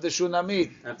son of the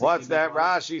Shunamit? What's that?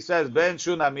 Rashi says, Ben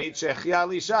Shunamit shechya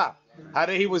lisha.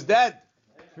 Hare, he was dead.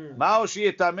 Ma'o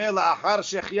sheyetameh la'achar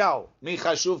shechyahu. Mi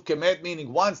chashuv kemet,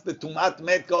 meaning once the tumat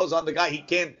met goes on the guy, he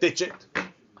can't ditch it.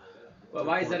 Well,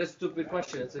 why is that a stupid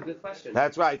question? It's a good question.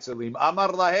 That's right, Salim. Amar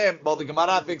lahem. Well, the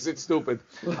Gemara thinks it's stupid.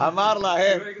 Amar Very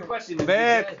lahem. good question.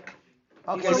 Met.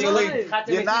 Okay, Salim.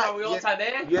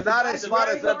 You're not as smart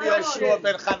as Rabbi Yoshua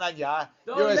ben Chananya.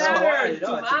 You're as smart.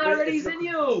 Tumah already is in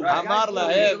you. Amar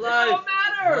lahem. Don't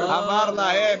matter. Amar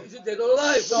lahem. They don't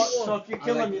lie. So if you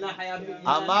kill him, you're not hayab.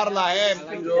 Amar lahem.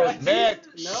 Met.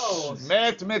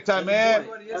 Met mitameh.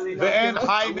 Ve'en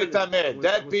chai mitameh.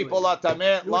 Dead people are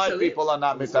tameh. Live people are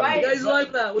not mitameh. He's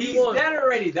alive now. What do He's you want? dead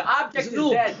already. The object is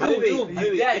dead.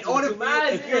 He's dead. In order for you,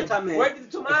 if you're tameh, Where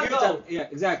did the tumah go? yeah,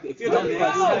 exactly. If you're Where did it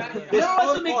tameh, go?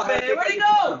 Where's the mikveh? Where'd he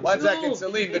go? 1 second,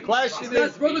 Salim. The question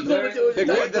is, The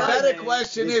the better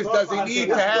question is, does he need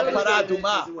to have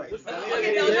paraduma?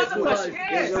 Okay, that was another question.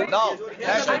 No. I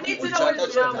need to know where the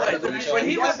tumah went. When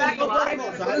he went back alive,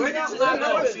 where did the tumah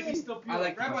go?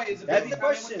 that's the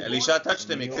question. Elisha touched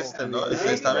him, he kissed him. No,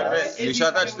 it's not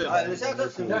Elisha touched him. I didn't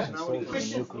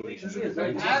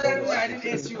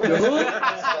answer you.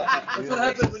 That's what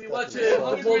happens when you watch a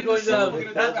ball going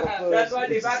down. That's why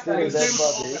they backtracked. That's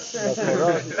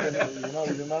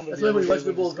why when you watch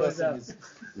the ball going down.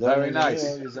 Very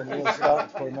nice. Very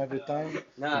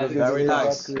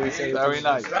nice. Very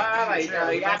nice. Right.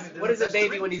 He asked, what is a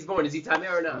baby when he's born? Is he tameh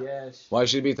or not? Yes. Why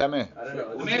should he be tameh? I don't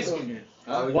know. I'm asking you.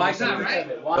 Why not, right?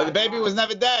 But the baby was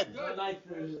never dead.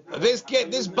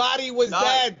 This body was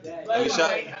dead.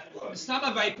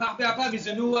 Sama va, il part après,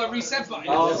 mais nous reset va.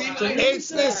 It's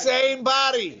the same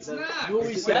body. It's not.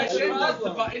 It's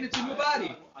a new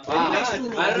body. I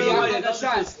don't know why that's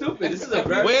not stupid. This is a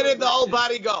very, Where did the whole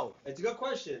body go? It's a good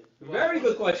question. very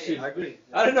good question. I agree.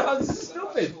 I don't know how this is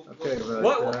stupid. Okay, but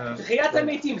What? Chiyat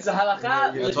HaMeitim, it's a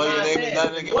halakha. That's why you named it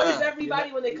that in the What is Gemara.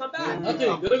 everybody when they come back? Nothing. They're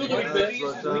not going to be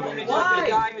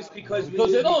Why? Because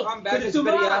Because they don't. come back To as the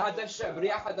B'riah Tumah. Hadasha.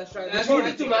 B'riah Hadasha. That's what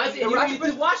the Tumah is. You need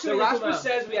to wash The it with the Rashba Tumah.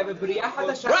 says we have a B'riah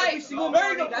Hadasha. Right. Every single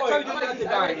Very morning. good That's why we point. don't have to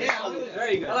die.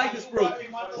 Very good. I like this proof.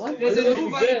 What? There's a new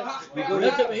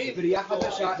B'riah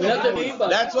Hadasha.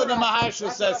 That's what the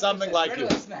Mahashra says, something like you.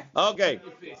 Okay.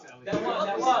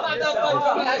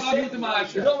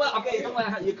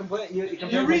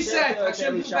 You reset.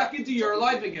 Hashem goes back into your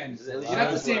life again. You're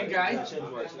not the same guy.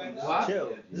 What?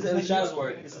 This is Elisha's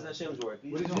word. This is Hashem's word.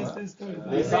 What is this?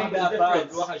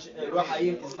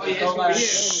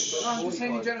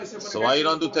 So why you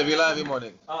don't do tevilah every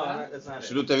morning? That's not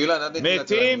Should do tevilah, not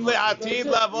Metim le'atid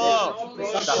lavo.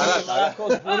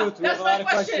 That's my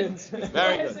question.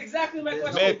 Very That's good. exactly my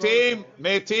question.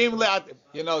 Metim le'atid.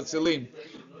 You know, Salim,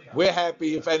 we're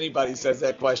happy if anybody says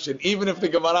that question, even if the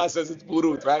Gemara says it's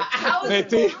burut, right? How is it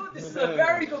burut? This is a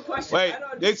very good question. Wait,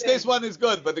 this one is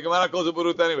good, but the Gemara calls it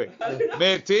burut anyway.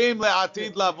 Metim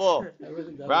le'atid lavo.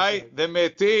 Right? The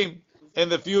metim in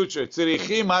the future.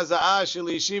 Tzirichim haza'ah shel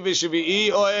ishi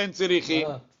v'shvi'i or en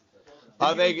tzirichim.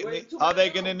 Are they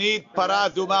going to need para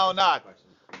duma or not?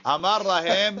 Amar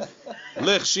lahem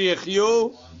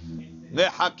lichshichyu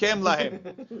nehakem lahem.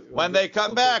 When they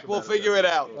come back, we'll figure it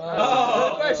out. But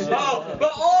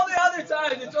all the other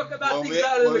times you talk about things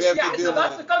out of the Mashiach is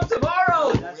about to come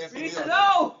tomorrow. We need to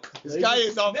know. This guy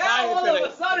is on Now fire all of a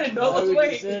today. sudden, no, let's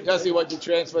wait. Jesse, what you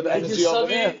transfer the energy over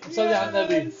there?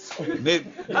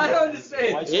 I don't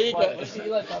understand. He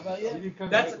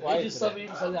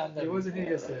wasn't here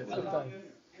yesterday.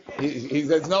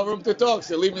 there's no room to talk.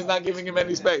 Salim is not giving him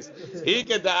any space. He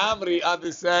get the Amri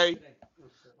others say,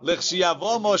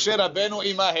 L'chshiyavo Moshe Rabbeinu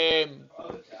imahem.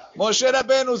 Moshe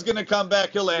Rabbeinu is going to come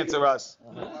back. He'll answer us.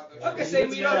 Okay, say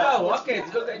we don't know. Okay, it's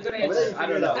good answer. I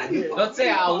don't know. Don't say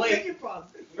I'll wait.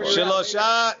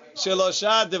 Shelosha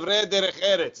divrei derech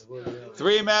eretz.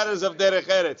 3 matters of derech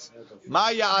eretz. Ma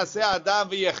ya'aseh adam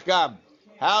v'yechkam.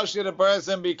 How should a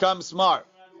person become smart?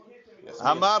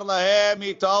 Amar lahem,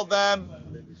 he told them,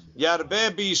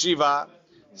 Yarbe b'yeshiva.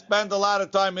 Spend a lot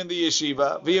of time in the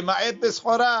yeshiva. V'yima'et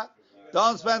b'schora.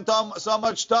 Don't spend so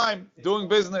much time doing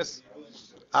business.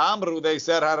 Amru, they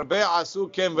said, Harbe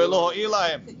asukim v'lo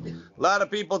ilahem. A lot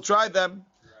of people tried them,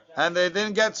 and they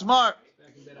didn't get smart.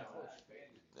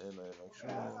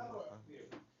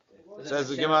 Says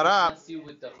the Gemara,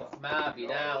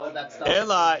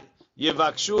 Ela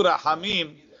yivakshu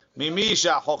rahamim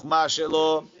mimisha chokhmah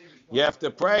shelo. You have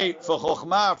to pray for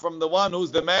chokhmah from the one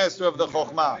who's the master of the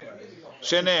chokhmah.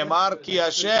 Shene'emar ki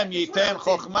Hashem yiten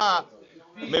chokhmah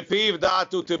mepiv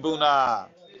da'atu tibuna.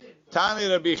 Tani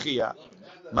Rabbi Chia,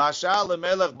 mashal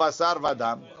lemelech basar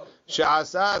vadam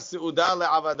she'asa seudah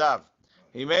le'avadav.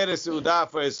 He made a seudah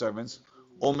for his servants.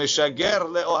 U'mishager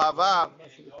le'ohavav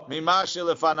mima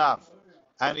she'lefanav.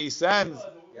 And he sends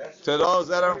to those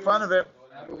that are in front of him,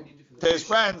 to his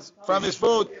friends, from his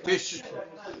food.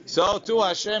 So too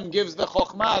Hashem gives the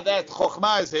chokhmah. That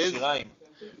chokhmah is his.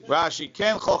 Rashi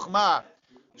ken chokhmah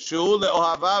shu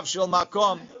leohavav shel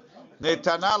makom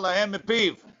netana lahem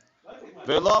mepiv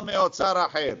velo meotzar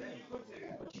acher.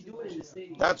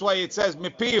 That's why it says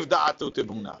mepiv da'atu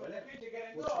tibuna.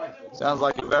 Sounds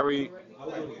like a very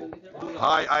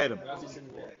high item.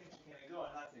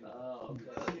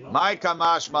 My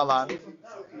kamash malan.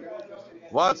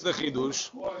 What's the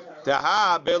chidush?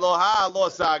 Taha beloha lo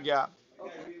sagya.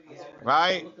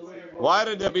 Right? Why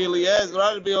did Rabbi Eliezer,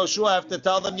 why did Rabbi Yoshua have to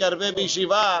tell them Yarveh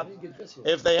b'yeshiva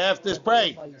if they have to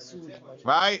pray?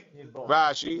 Right?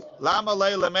 Rashi. Lama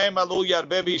lei lemei malu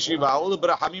Yarveh b'yeshiva ulu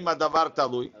b'rahamim adavar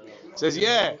talui. Says,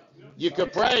 yeah, you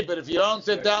could pray, but if you don't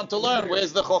sit down to learn,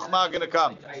 where's the chokhmah going to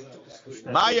come?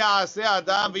 Ma ya'aseh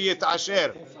adam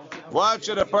v'yitasher. What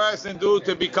should a person do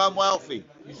to become wealthy?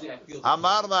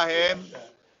 Amar lahem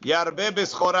Yarveh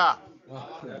b'schora.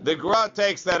 The Gra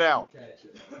takes that out.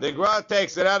 The Gra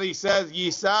takes it out. He says,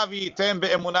 Yisav yitem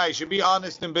be'emunah. You should be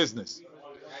honest in business.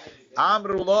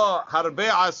 Amru lo harbe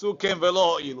asukim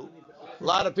velo ho'ilu. A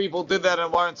lot of people did that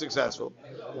and weren't successful.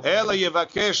 Ela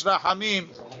yevakesh rahamim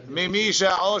mimisha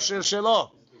osher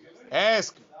shelo.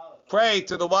 Ask, pray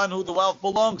to the one who the wealth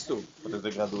belongs to. What does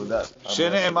the guy do with that?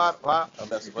 Shne'emar, What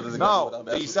does the guy do no,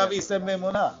 with Yisav yitem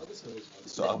be'emunah.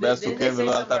 So Arbe asukim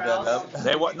velo alta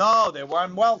be'adav. They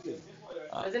weren't wealthy.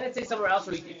 Doesn't it say somewhere else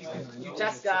where you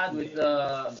test God with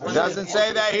the... It doesn't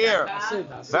say that here.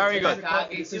 Very good.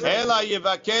 Ela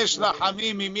yevakesh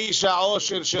rachamim mimisha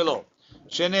osher shelo.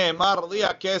 Shene'emar li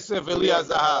hakesef v'li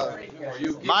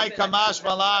hazahav. My kamash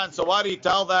malan. So why do you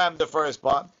tell them the first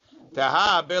part?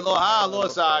 Taha beloha lo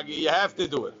sagi. You have to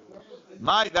do it.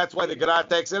 That's why the Gemara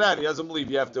takes it out. He doesn't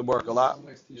believe you have to work a lot.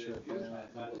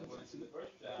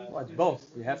 Well, it's both.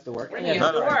 You have to work. You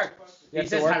have to work. He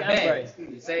says harbe.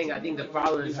 He's saying, I think the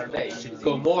problem is harbe. You should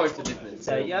go more into business.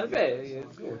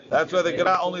 That's why the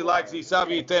Gemara only likes Isav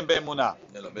Yitem Be'emunah.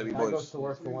 Baby boys. Goes to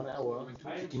work for 1 hour.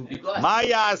 Ma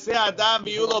ya'aseh adam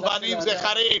v'yu lo banim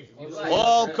zecharim.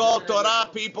 All called Torah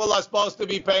people are supposed to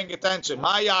be paying attention.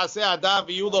 Ma ya'aseh adam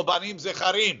v'yu lo banim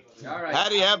zecharim. How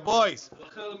do you have boys?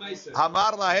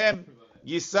 Amar lahem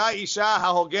Yisa isha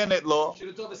hahogenet lo. Should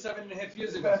have told us 7.5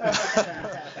 years ago.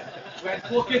 We had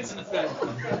 4 kids since then.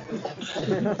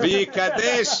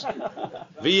 V'yikadesh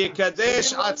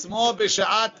atzmo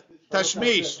b'sha'at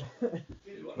tashmish.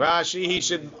 Rashi, he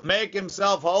should make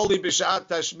himself holy b'sha'at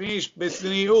tashmish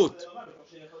b'sniut.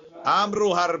 Amru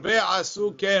harbe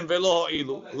asu ken velo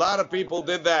ho'ilu. A lot of people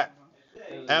did that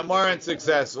and weren't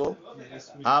successful.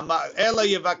 Ela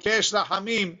yevakesh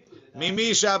lahamim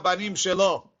mimisha banim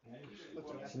shelo.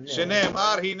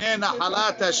 שנאמר הנה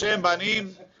נחלת השם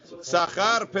בנים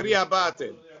שכר פרי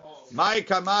הבטן. מהי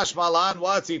כמש מלן?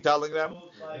 What's he telling them?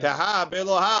 תהה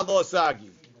באלוהה לא סגי.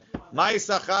 מהי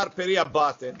שכר פרי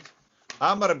הבטן?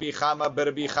 אמר רבי חמא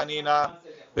ברבי חנינא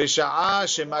בשעה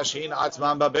שמשהין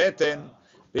עצמם בבטן,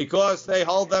 because they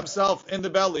hold themselves in the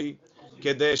belly,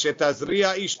 כדי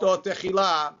שתזריע אשתו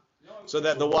תחילה, so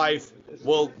that the wife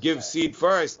will give seed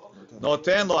first.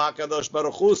 Noten lo hakadosh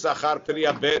baruch hu sachar pri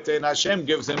habeten. Hashem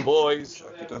gives him boys.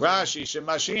 Rashi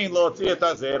shemashin lo tziyat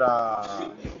hazera.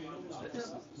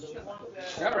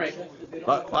 All right.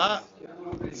 What?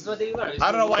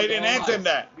 I don't know why he didn't answer him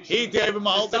that. He gave him a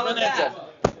whole different answer.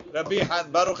 Rabbi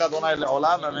Baruch Adonai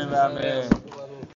le'olam.